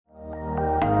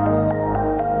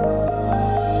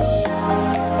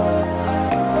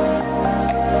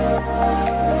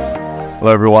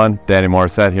Hello everyone, Danny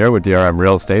Morissette here with DRM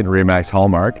Real Estate and RE/MAX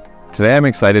Hallmark. Today I'm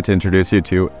excited to introduce you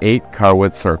to 8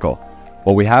 Carwood Circle.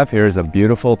 What we have here is a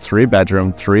beautiful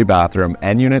 3-bedroom, 3-bathroom,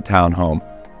 end-unit townhome,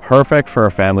 perfect for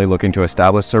a family looking to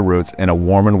establish their roots in a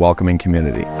warm and welcoming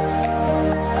community.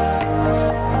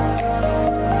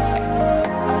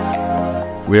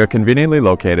 We are conveniently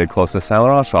located close to Saint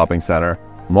Laurent Shopping Centre,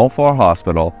 Montfort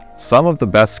Hospital, some of the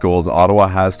best schools Ottawa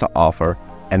has to offer,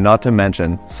 and not to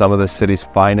mention some of the city's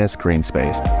finest green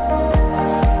space.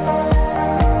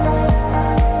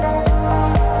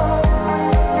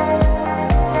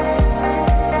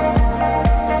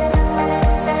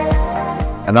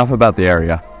 Enough about the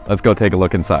area, let's go take a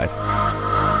look inside.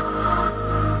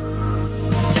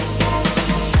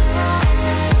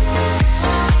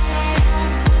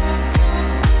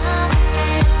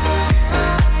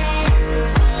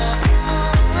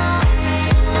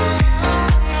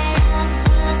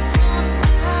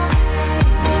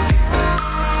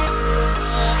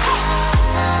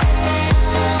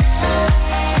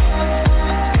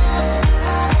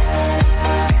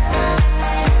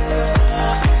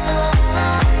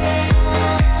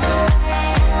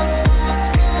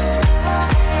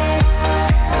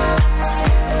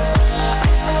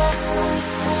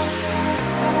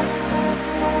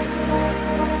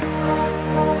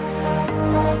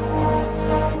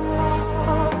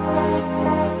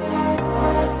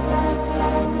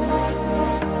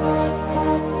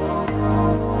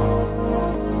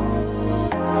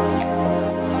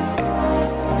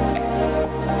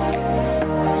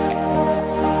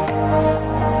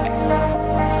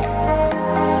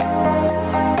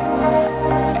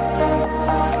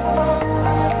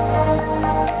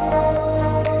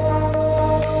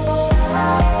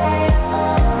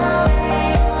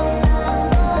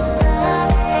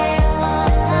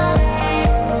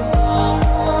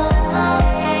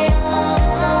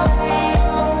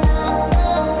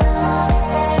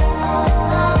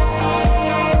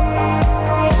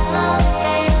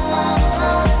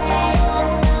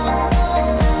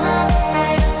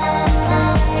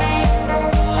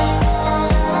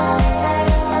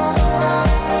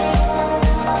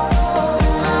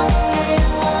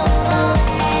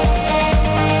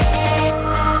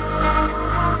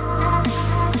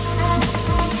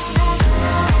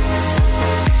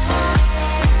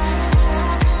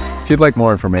 If you'd like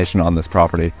more information on this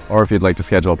property, or if you'd like to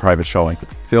schedule a private showing,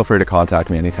 feel free to contact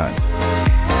me anytime.